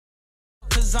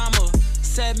cause I'm a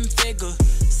 7-figure,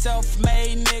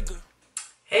 self-made nigga.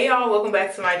 Hey y'all, welcome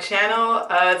back to my channel.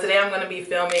 Today I'm going to be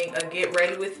filming a get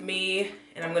ready with me,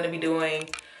 and I'm going to be doing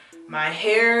my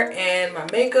hair and my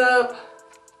makeup.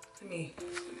 Let me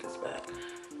put this back.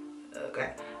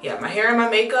 Okay, yeah, my hair and my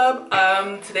makeup.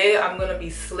 Today I'm going to be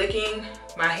slicking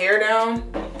my hair down,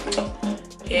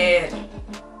 and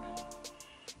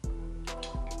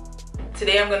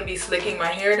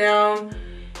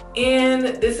and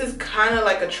this is kind of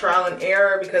like a trial and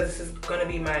error because this is going to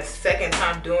be my second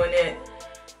time doing it.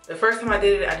 The first time I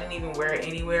did it, I didn't even wear it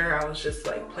anywhere. I was just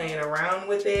like playing around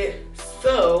with it.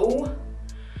 So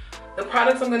the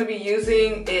products I'm going to be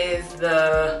using is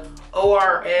the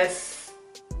ORS.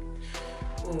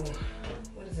 Ooh,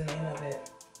 what is the name of it?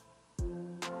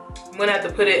 I'm going to have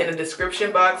to put it in the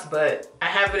description box, but I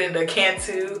have it in the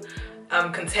Cantu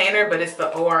container, but it's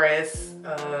the ORS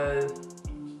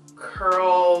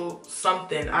curl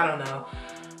something, I don't know,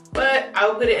 but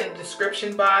I'll put it in the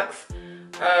description box.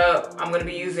 I'm going to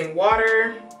be using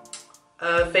water,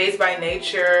 Fazed by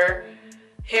Nature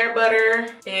hair butter,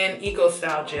 and Eco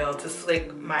Style gel to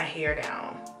slick my hair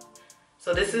down.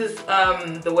 So this is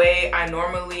the way I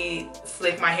normally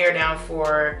slick my hair down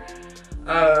for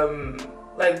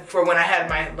like for when I had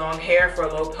my long hair for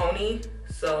a low pony.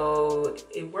 So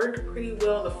it worked pretty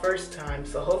well the first time,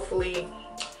 so hopefully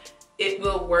it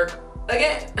will work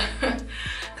again.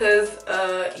 Cause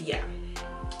yeah,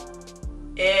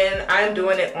 and I'm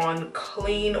doing it on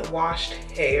clean washed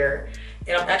hair,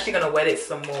 and I'm actually gonna wet it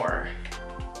some more.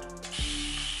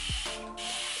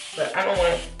 But I don't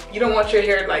want, you don't want your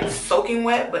hair like soaking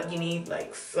wet, but you need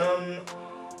like some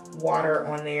water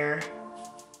on there.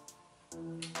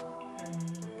 I'm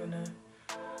gonna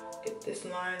get this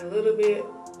line a little bit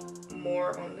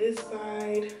more on this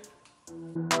side.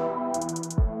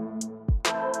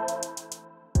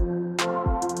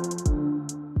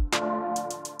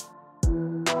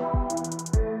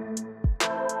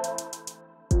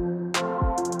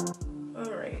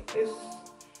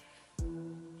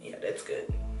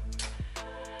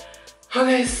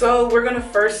 Okay, so we're gonna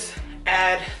first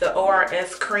add the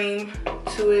ORS cream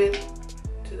to it,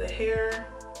 to the hair.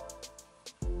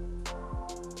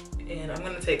 And I'm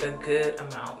gonna take a good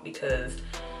amount because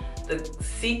the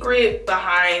secret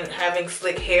behind having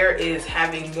slick hair is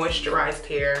having moisturized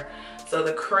hair. So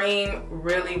the cream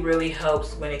really, really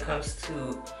helps when it comes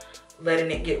to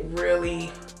letting it get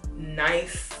really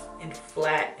nice and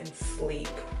flat and sleek.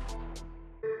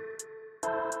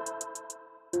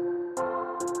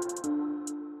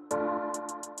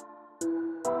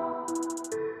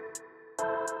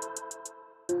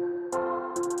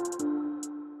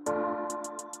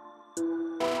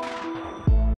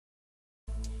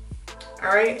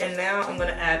 Alright, and now I'm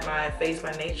gonna add my Fazed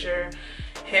by Nature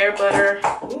hair butter.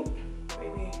 Ooh,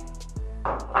 baby.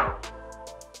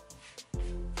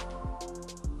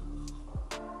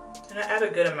 And I add a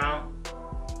good amount.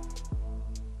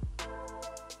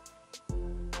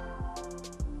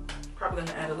 Probably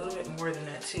gonna add a little bit more than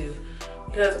that too,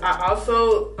 because I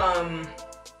also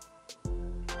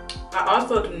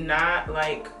do not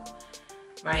like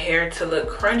my hair to look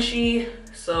crunchy,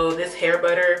 so this hair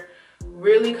butter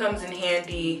really comes in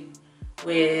handy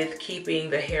with keeping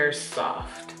the hair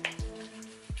soft.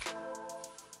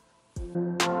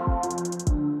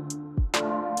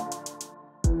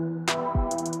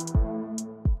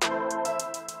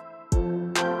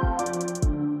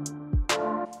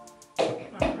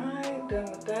 Alright, done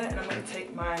with that, and I'm going to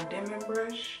take my Denman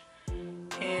brush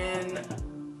and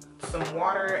some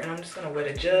water, and I'm just going to wet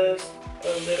it just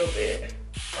a little bit.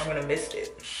 I'm going to mist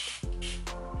it.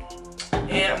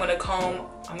 And I'm gonna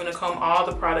comb all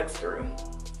the products through,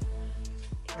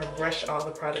 or brush all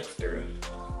the products through.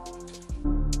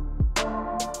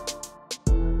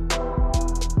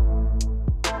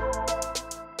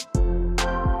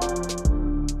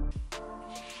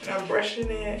 And I'm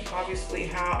brushing it, obviously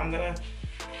how I'm gonna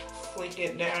slick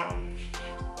it down.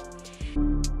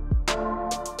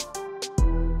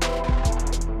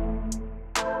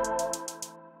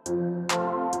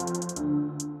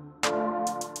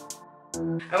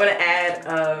 I'm gonna add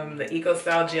the Eco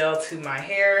Style gel to my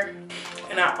hair,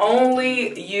 and I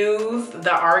only use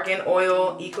the Argan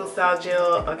Oil Eco Style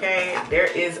gel. Okay, there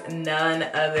is none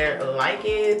other like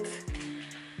it,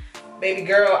 baby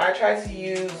girl. I tried to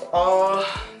use all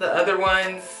the other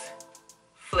ones,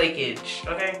 flakage.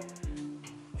 Okay,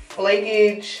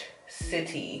 flakage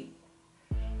city.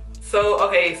 So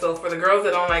okay, so for the girls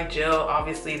that don't like gel,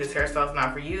 obviously this hairstyle is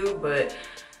not for you, but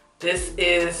this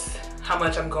is how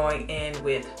much I'm going in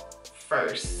with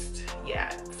first.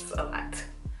 Yeah, it's a lot.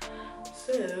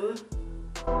 So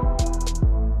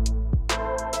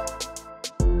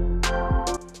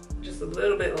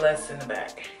little bit less in the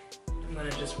back. I'm gonna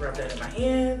just rub that in my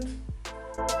hands.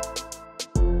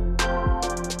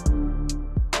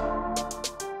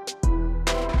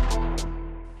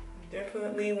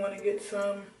 Definitely want to get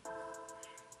some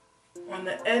on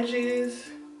the edges.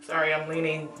 Sorry, I'm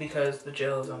leaning because the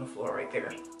gel is on the floor right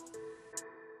there.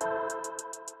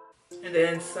 And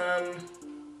then some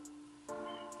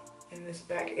in this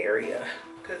back area,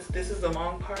 because this is the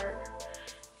long part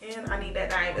and I need that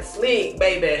diamond sleek,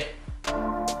 baby.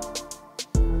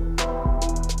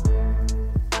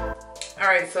 All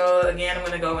right, so again, I'm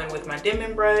gonna go in with my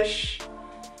Denman brush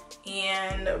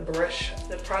and brush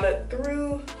the product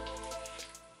through.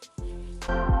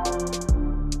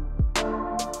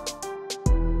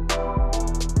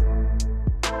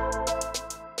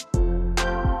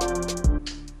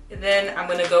 And then I'm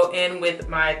gonna go in with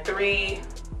my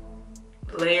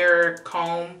 3-layer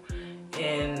comb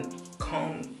and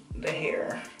comb the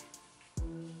hair.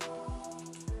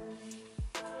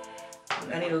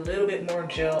 I need a little bit more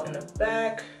gel in the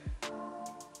back.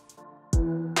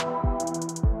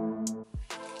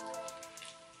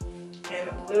 And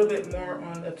a little bit more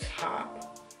on the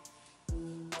top.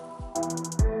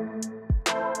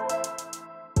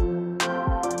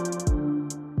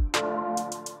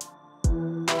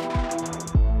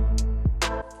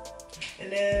 And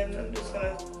then I'm just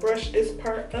gonna brush this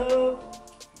part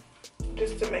up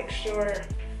just to make sure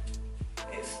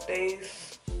it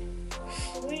stays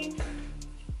sleek.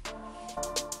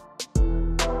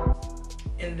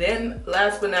 And then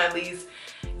last but not least,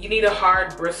 you need a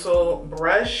hard bristle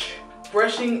brush.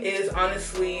 Brushing is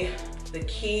honestly the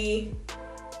key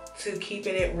to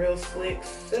keeping it real slick,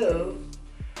 so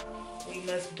we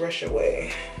must brush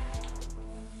away.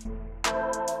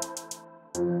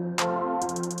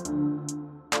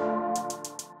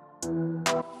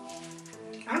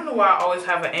 I don't know why I always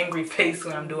have an angry face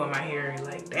when I'm doing my hair.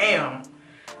 Like, damn,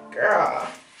 girl.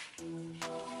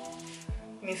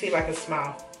 Let me see if I can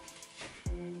smile.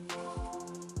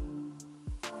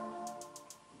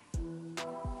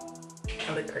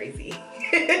 I look crazy.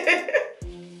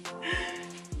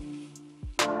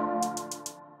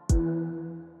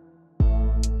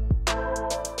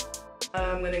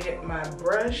 I'm gonna get my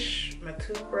brush, my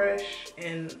toothbrush,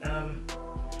 and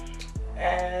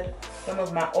add some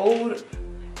of my old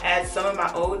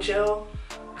gel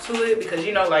to it, because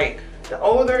you know, like the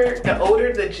older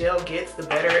the gel gets, the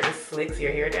better it slicks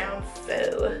your hair down.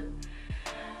 So I'm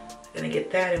gonna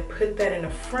get that and put that in the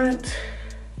front,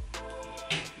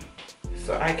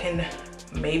 so I can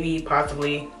maybe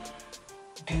possibly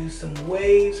do some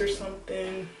waves or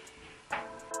something.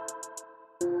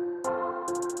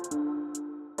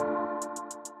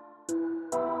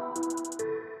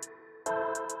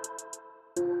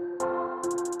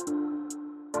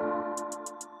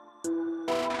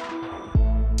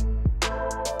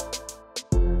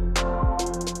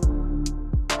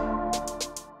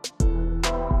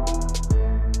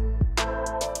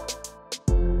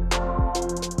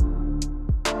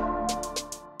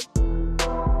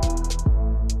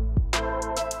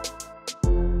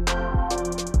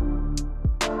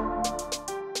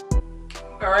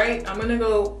 Alright, I'm gonna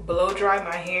go blow dry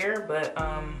my hair, but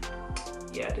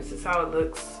yeah, this is how it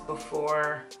looks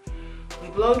before we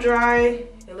blow dry.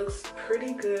 It looks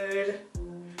pretty good,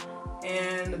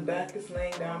 and the back is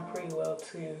laying down pretty well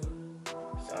too.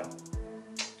 So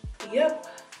yep,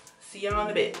 see y'all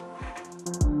in a bit.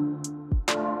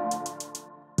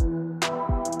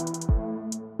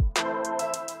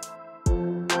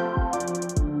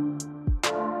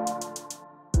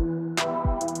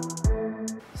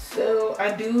 So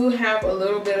I do have a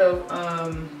little bit of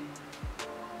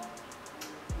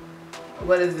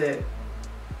what is it,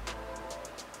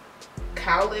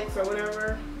 cowlicks or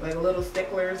whatever, like little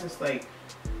sticklers, just like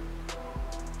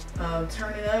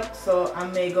turn it up. So I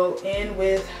may go in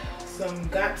with some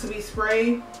Got To Be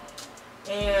spray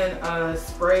and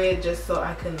spray it just so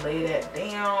I can lay that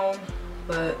down.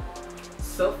 But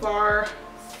so far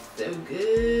so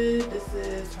good. This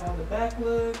is how the back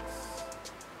looks.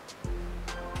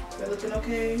 Is that looking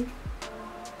okay?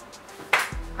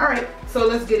 Alright, so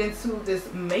let's get into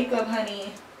this makeup,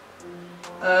 honey.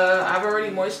 I've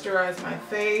already moisturized my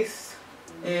face,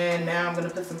 and now I'm gonna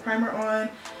put some primer on.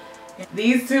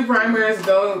 These two primers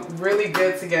go really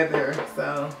good together,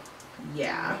 so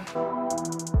yeah.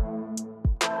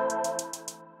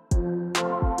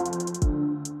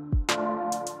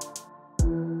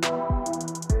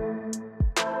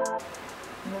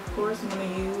 And of course I'm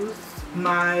gonna use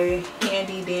my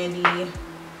handy dandy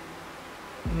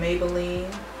Maybelline.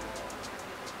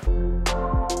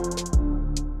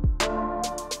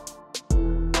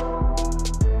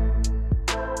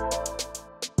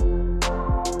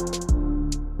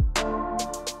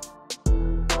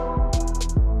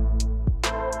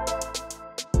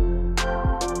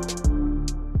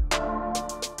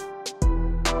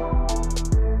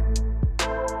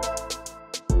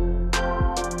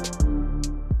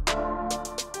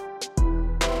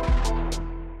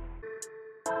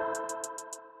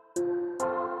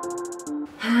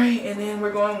 And then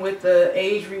we're going with the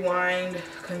Age Rewind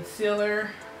Concealer.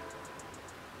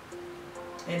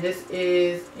 And this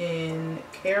is in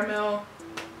Caramel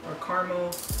or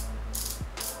Caramel.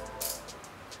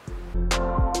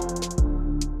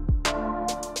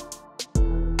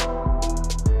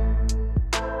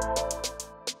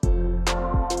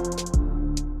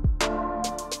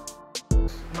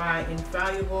 My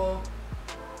Infallible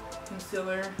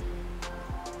concealer.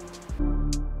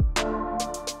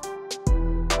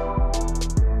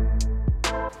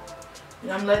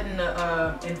 And I'm letting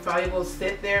the Infallible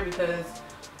sit there because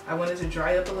I want it to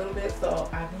dry up a little bit so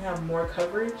I can have more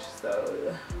coverage.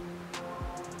 So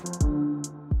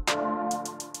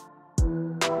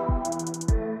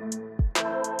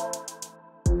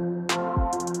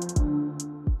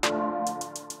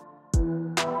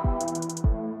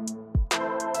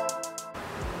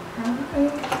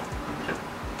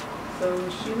so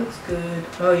she looks good.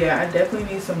 Oh yeah, I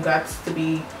definitely need some Gots to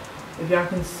Be. If y'all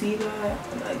can see that,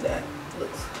 like that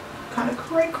looks kind of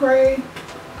cray cray.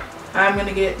 I'm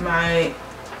gonna get my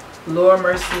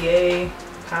Mercier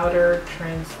powder,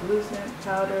 translucent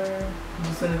powder. I'm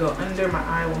just gonna go under my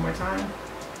eye one more time.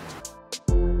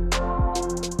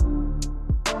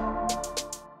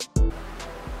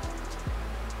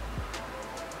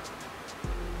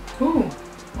 Ooh,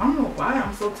 I don't know why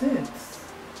I'm so tense.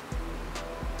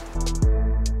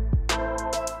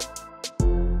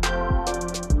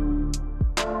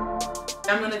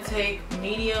 I'm going to take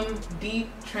medium deep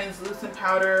translucent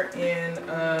powder and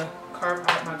carve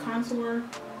out my contour.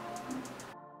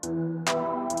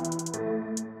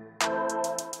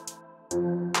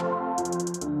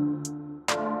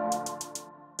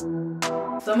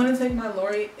 So I'm going to take my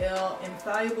L'Oreal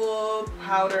Infallible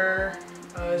powder.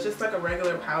 It's just like a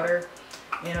regular powder.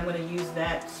 And I'm going to use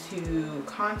that to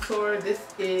contour.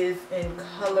 This is in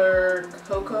color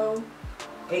Cocoa,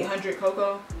 800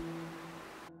 Cocoa.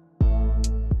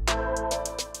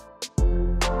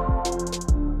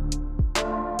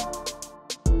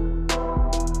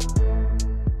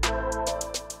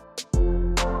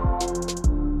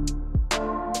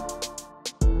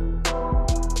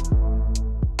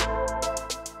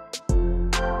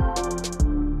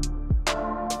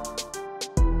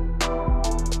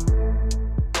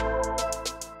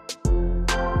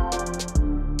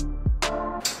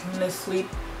 Sweep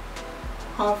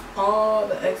off all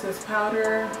the excess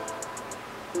powder.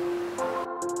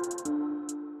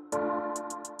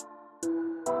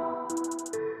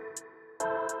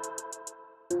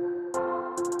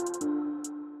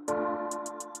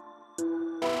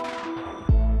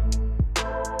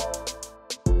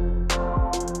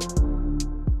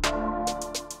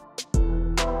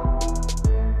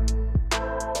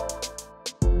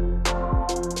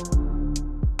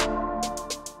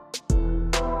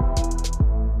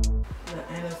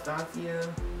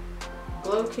 Anastasia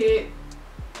Glow Kit.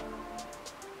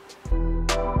 I'm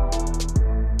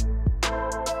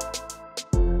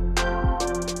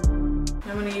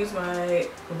going to use my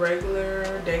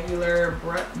regular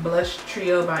blush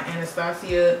trio by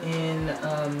Anastasia in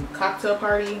Cocktail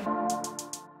Party.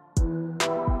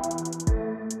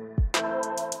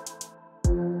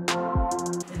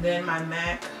 And then my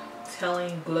MAC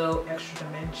Telling Glow Extra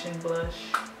Dimension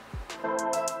blush.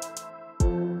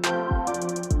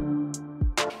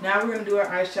 Now we're going to do our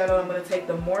eyeshadow. I'm going to take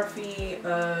the Morphe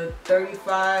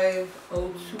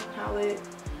 3502 palette.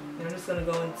 And I'm just going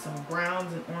to go in some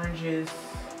browns and oranges.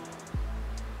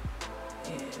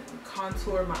 And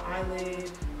contour my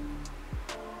eyelid.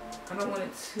 I don't want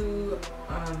it too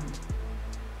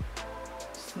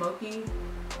smoky.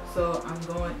 So I'm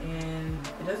going in,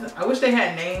 it doesn't, I wish they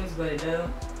had names, but it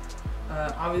don't.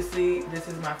 Obviously, this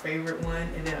is my favorite one.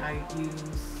 And then I use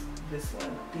this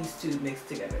one. These two mixed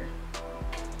together.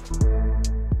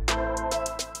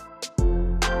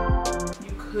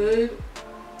 You could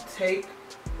take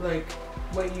like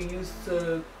what you used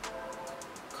to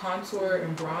contour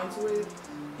and bronze with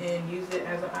and use it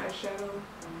as an eyeshadow.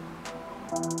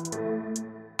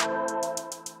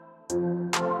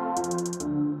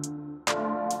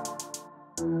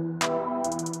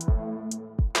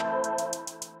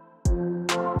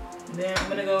 And then I'm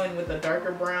gonna go in with a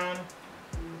darker brown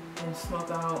and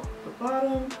smoke out the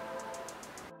bottom.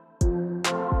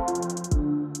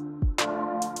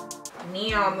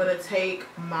 Now I'm gonna take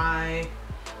my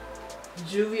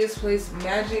Juvia's Place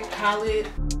Magic palette.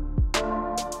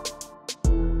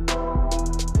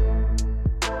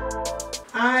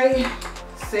 I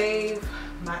save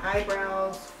my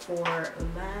eyebrows for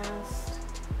last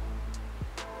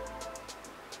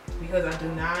because I do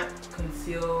not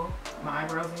conceal my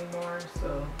eyebrows anymore,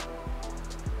 so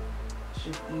it's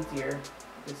just easier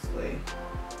this way.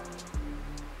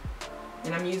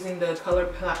 and I'm using the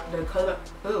ColourPop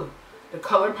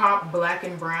Black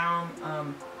and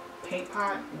Brown paint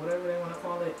pot, whatever they want to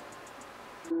call it.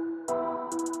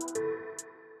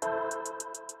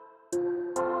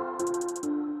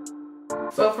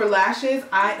 So for lashes,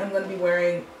 I am going to be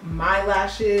wearing my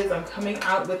lashes. I'm coming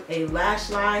out with a lash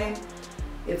line.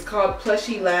 It's called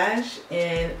Plushy Lash,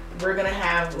 and we're going to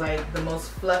have like the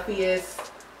most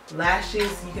fluffiest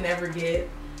lashes you can ever get.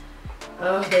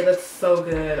 Oh, they look so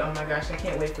good. Oh my gosh, I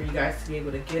can't wait for you guys to be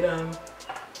able to get them.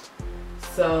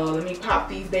 So let me pop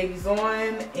these babies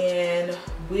on and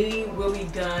we will be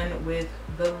done with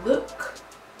the look.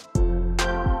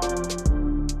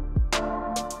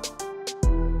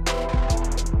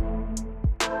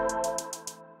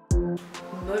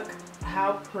 Look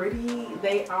how pretty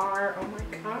they are. Oh my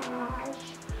gosh.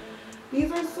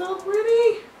 These are so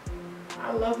pretty.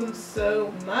 I love them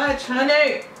so much,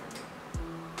 honey.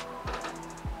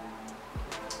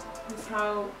 This is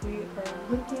how we are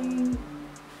looking.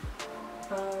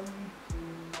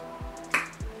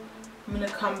 I'm gonna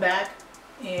come back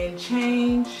and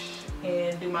change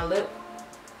and do my lip,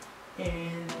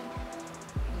 and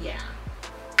yeah.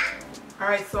 All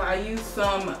right, so I used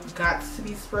some Gots to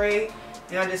Be spray,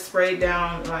 and I just sprayed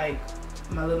down like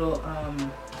my little I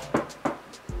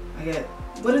get,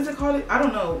 what is it called? I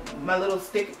don't know, my little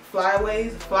stick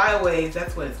flyaways,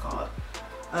 that's what it's called.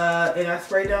 And I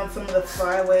sprayed down some of the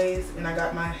flyaways, and I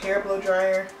got my hair blow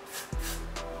dryer,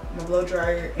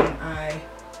 and I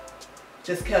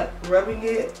just kept rubbing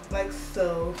it like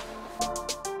so.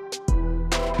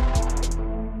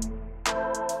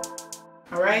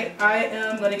 All right, I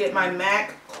am gonna get my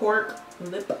MAC Cork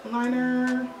lip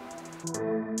liner.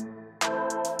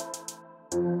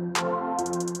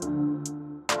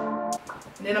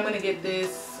 And then I'm gonna get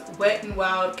this Wet n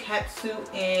Wild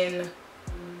Catsuit in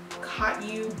Caught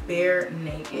You Bare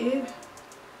Naked.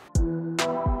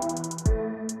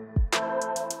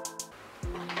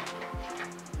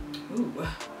 Ooh.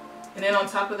 And then on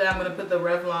top of that, I'm gonna put the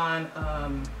Revlon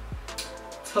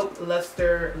Taupe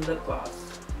Luster Lip Gloss.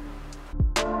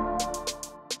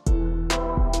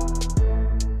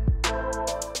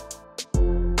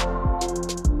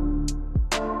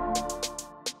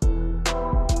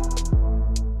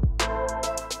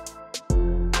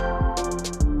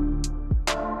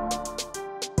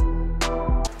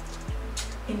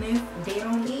 And that's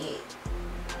down it.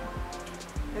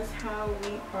 That's how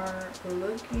we are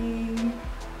looking.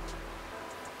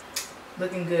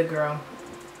 Looking good, girl.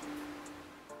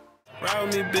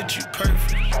 Ride me, bitch, you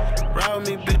perfect. Ride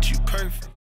me, bitch, you perfect.